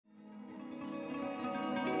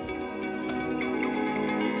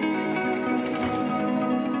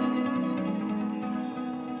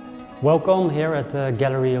Welcome here at the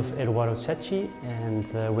gallery of Eduardo Secci,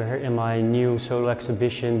 and we're here in my new solo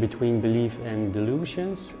exhibition Between Belief and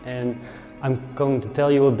Delusions, and I'm going to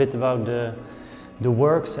tell you a bit about the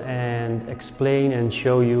works and explain and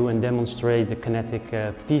show you and demonstrate the kinetic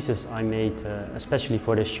pieces I made especially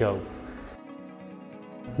for this show.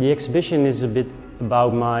 The exhibition is a bit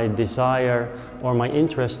about my desire or my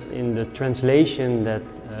interest in the translation that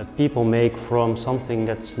people make from something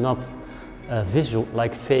that's not visual,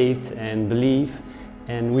 like faith and belief,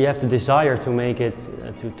 and we have the desire to make it,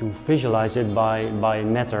 to visualize it by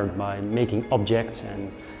matter, by making objects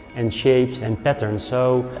and shapes and patterns.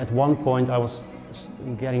 So at one point I was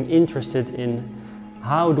getting interested in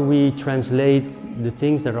how do we translate the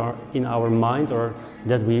things that are in our mind or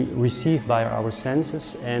that we receive by our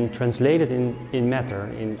senses and translate it in matter,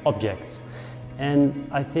 in objects. And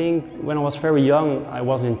I think when I was very young I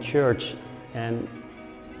was in church and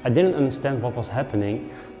I didn't understand what was happening,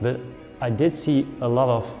 but I did see a lot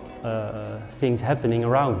of things happening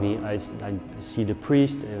around me. I see the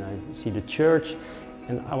priest and I see the church,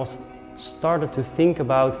 and I started to think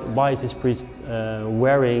about why is this priest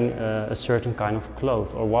wearing a certain kind of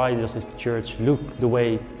clothes, or why does this church look the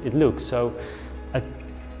way it looks. So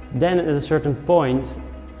then at a certain point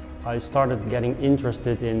I started getting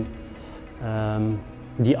interested in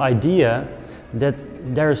the idea that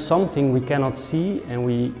there is something we cannot see, and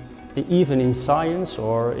we, even in science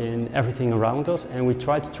or in everything around us, and we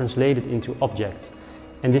try to translate it into objects.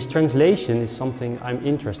 And this translation is something I'm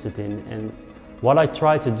interested in, and what I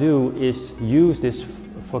try to do is use this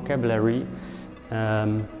vocabulary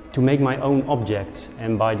to make my own objects,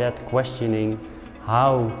 and by that questioning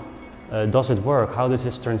how does it work, how does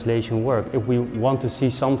this translation work? If we want to see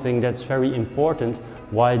something that's very important,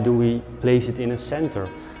 why do we place it in a center?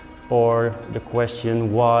 Or the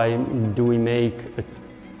question, why do we make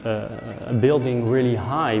a building really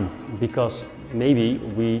high? Because maybe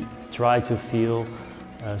we try to feel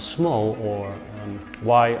small, or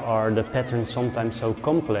why are the patterns sometimes so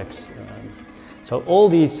complex? So all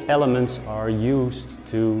these elements are used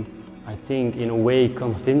to, I think, in a way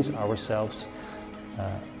convince ourselves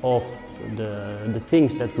of the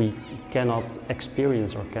things that we cannot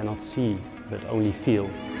experience or cannot see, but only feel.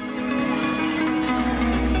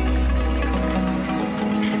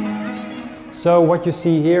 So what you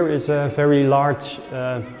see here is a very large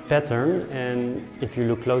pattern, and if you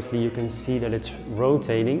look closely you can see that it's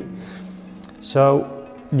rotating. So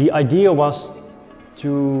the idea was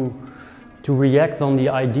to react on the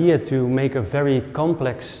idea to make a very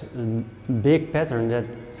complex, big pattern that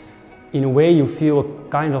in a way you feel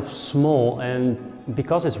kind of small, and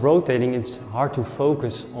because it's rotating it's hard to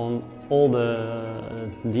focus on all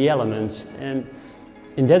the elements. And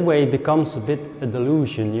in that way it becomes a bit a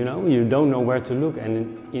delusion, you know? You don't know where to look,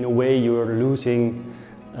 and in a way you're losing,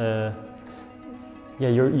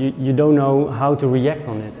 you don't know how to react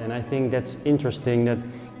on it. And I think that's interesting, that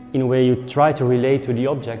in a way you try to relate to the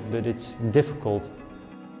object, but it's difficult.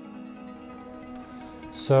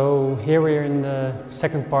 So here we're in the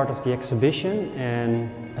second part of the exhibition, and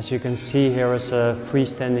as you can see here is a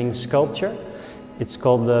freestanding sculpture. It's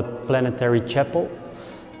called the Planetary Chapel.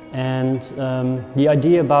 And the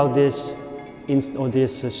idea about this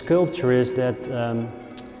sculpture is that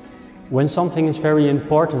when something is very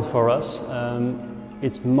important for us,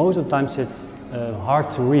 most of the times it's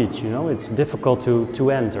hard to reach, you know, it's difficult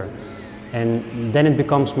to enter. And then it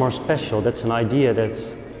becomes more special. That's an idea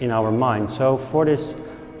that's in our mind. So for this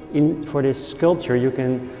sculpture you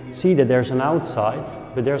can see that there's an outside,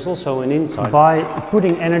 but there's also an inside. By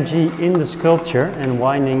putting energy in the sculpture and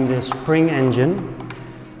winding the spring engine,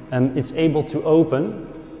 it's able to open.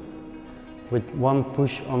 With one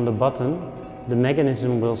push on the button, the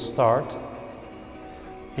mechanism will start,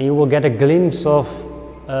 and you will get a glimpse of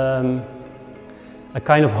a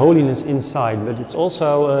kind of holiness inside, but it's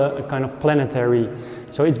also a kind of planetary.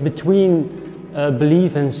 So it's between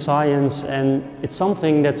belief and science, and it's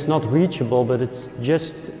something that's not reachable, but it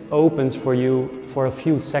just opens for you for a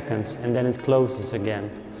few seconds and then it closes again.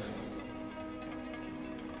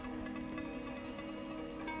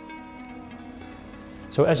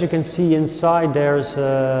 So as you can see inside there's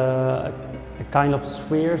a kind of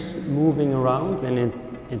spheres moving around, and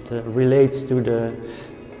it relates to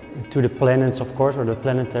the planets, of course, or the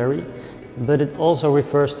planetary. But it also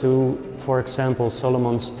refers to, for example,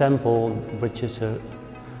 Solomon's temple, which is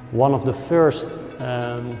one of the first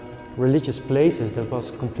religious places that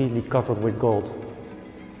was completely covered with gold.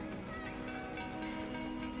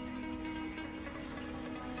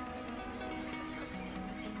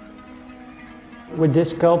 With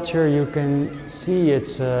this sculpture you can see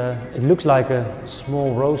it looks like a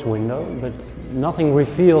small rose window, but nothing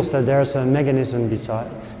reveals that there's a mechanism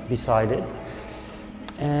beside it.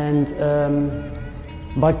 And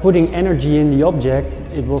by putting energy in the object,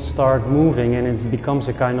 it will start moving and it becomes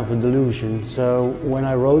a kind of a delusion. So when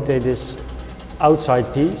I rotate this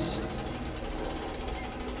outside piece,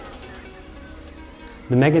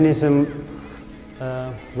 the mechanism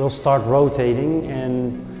will start rotating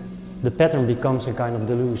and the pattern becomes a kind of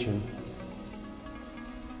delusion.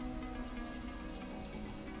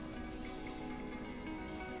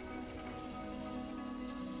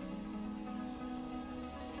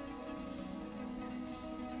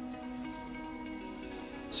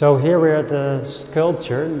 So here we're at the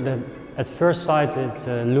sculpture. At first sight it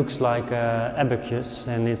looks like an abacus,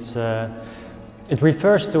 and it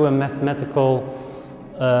refers to a mathematical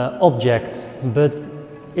object, but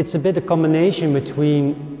it's a bit a combination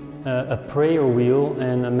between a prayer wheel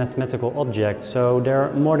and a mathematical object. So there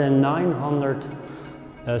are more than 900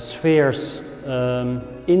 spheres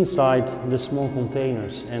inside the small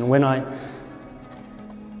containers, and when I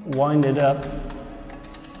wind it up,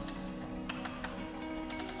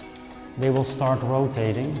 they will start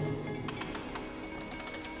rotating.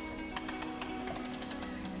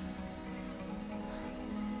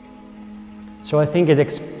 So I think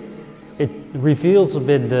it reveals a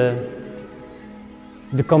bit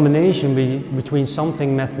the combination between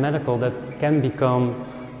something mathematical that can become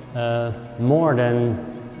more than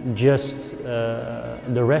just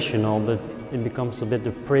the rational, but it becomes a bit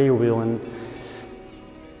the prayer wheel, and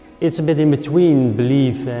it's a bit in between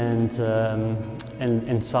belief and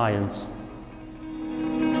science.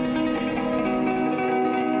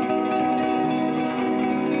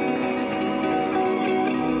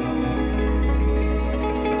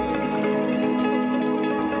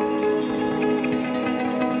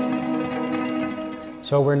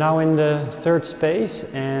 So we're now in the third space,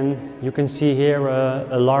 and you can see here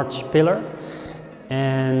a large pillar,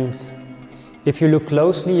 and if you look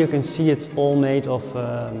closely you can see it's all made of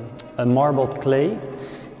a marbled clay,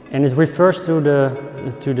 and it refers to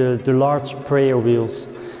the large prayer wheels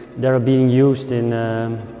that are being used in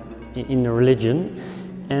the religion.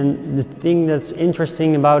 And the thing that's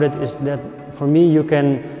interesting about it is that for me you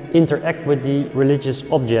can interact with the religious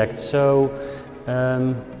object. So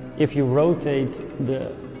if you rotate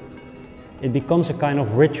it becomes a kind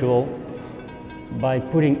of ritual by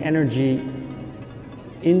putting energy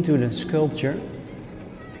into the sculpture.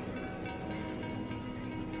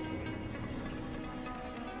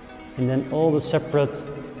 And then all the separate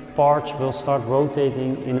parts will start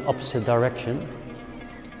rotating in opposite direction.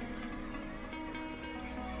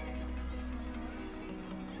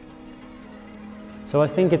 So I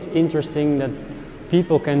think it's interesting that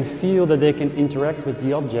people can feel that they can interact with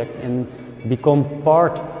the object and become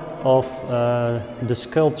part of the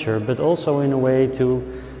sculpture, but also in a way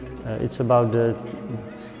it's about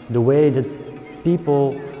the way that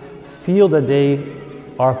people feel that they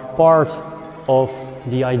are part of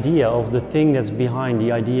the idea, of the thing that's behind,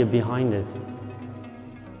 the idea behind it.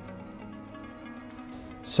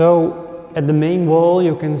 So at the main wall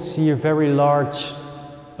you can see a very large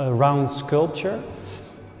round sculpture,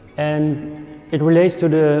 and it relates to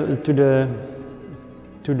the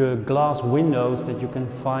glass windows that you can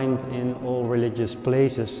find in all religious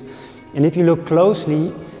places. And if you look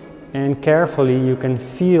closely and carefully, you can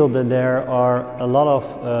feel that there are a lot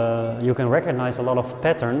of, you can recognize a lot of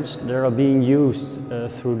patterns that are being used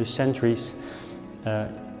through the centuries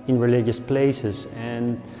in religious places.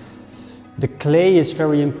 And the clay is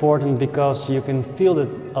very important because you can feel that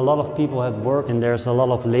a lot of people have worked and there's a lot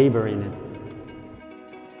of labor in it.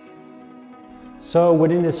 So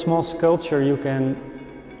within this small sculpture you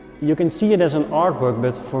can see it as an artwork,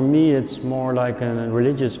 but for me it's more like a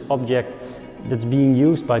religious object that's being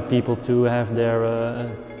used by people to have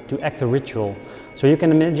to act a ritual. So you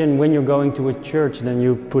can imagine when you're going to a church, then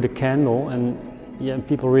you put a candle and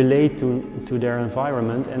people relate to their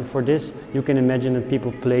environment, and for this you can imagine that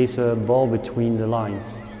people place a ball between the lines.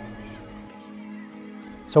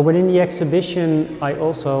 So within the exhibition I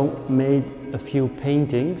also made a few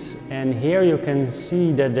paintings, and here you can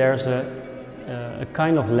see that there's a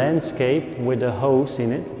kind of landscape with a hose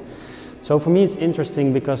in it. So for me it's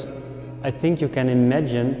interesting because I think you can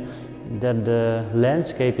imagine that the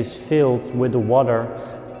landscape is filled with the water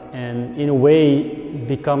and in a way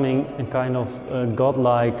becoming a kind of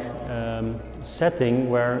godlike setting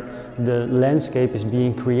where the landscape is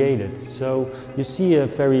being created. So you see a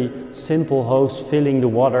very simple hose filling the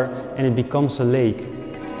water and it becomes a lake.